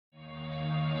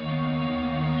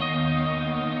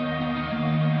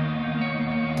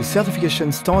The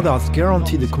certification standards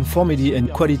guarantee the conformity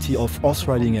and quality of horse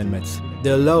riding helmets.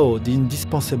 They allow the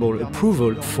indispensable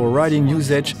approval for riding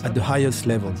usage at the highest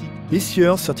level. This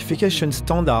year, certification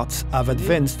standards have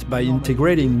advanced by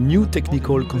integrating new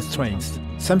technical constraints.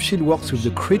 Samshield works with the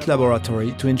CRIT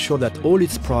laboratory to ensure that all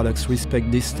its products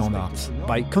respect these standards.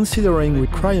 By considering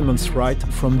requirements right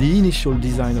from the initial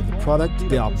design of the product,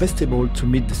 they are best able to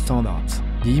meet the standards.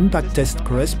 The impact test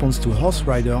corresponds to a horse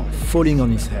rider falling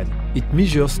on his head. It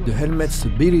measures the helmet's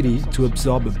ability to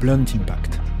absorb a blunt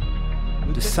impact.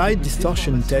 The side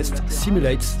distortion test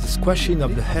simulates the squashing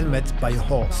of the helmet by a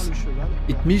horse.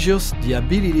 It measures the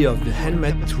ability of the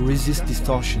helmet to resist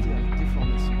distortion.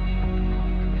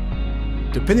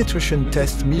 The penetration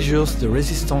test measures the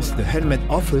resistance the helmet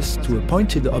offers to a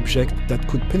pointed object that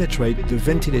could penetrate the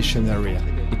ventilation area.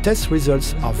 The test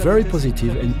results are very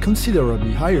positive and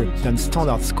considerably higher than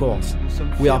standard scores.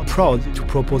 We are proud to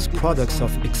propose products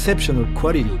of exceptional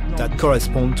quality that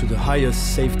correspond to the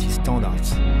highest safety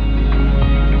standards.